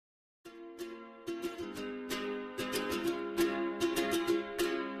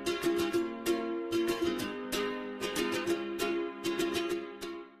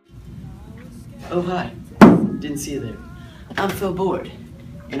Oh hi, didn't see you there. I'm Phil Board,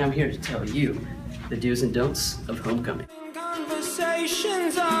 and I'm here to tell you the do's and don'ts of homecoming.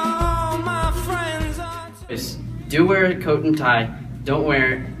 Do wear a coat and tie. Don't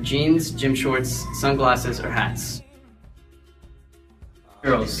wear jeans, gym shorts, sunglasses, or hats.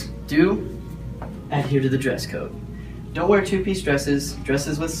 Girls, do adhere to the dress code. Don't wear two-piece dresses,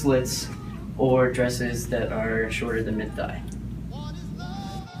 dresses with slits, or dresses that are shorter than mid-thigh.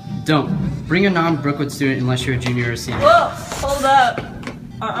 Don't bring a non-Brookwood student unless you're a junior or a senior. Whoa, hold up.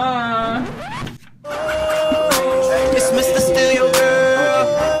 It's Mr. Steal Your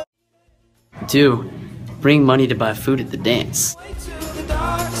Girl. Do bring money to buy food at the dance.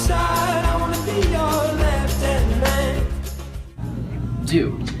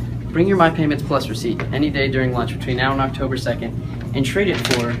 Do bring your My Payments Plus receipt any day during lunch between now and October 2nd and trade it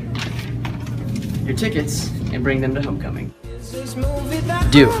for your tickets and bring them to homecoming.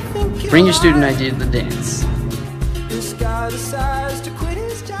 Do bring your student ID to the dance.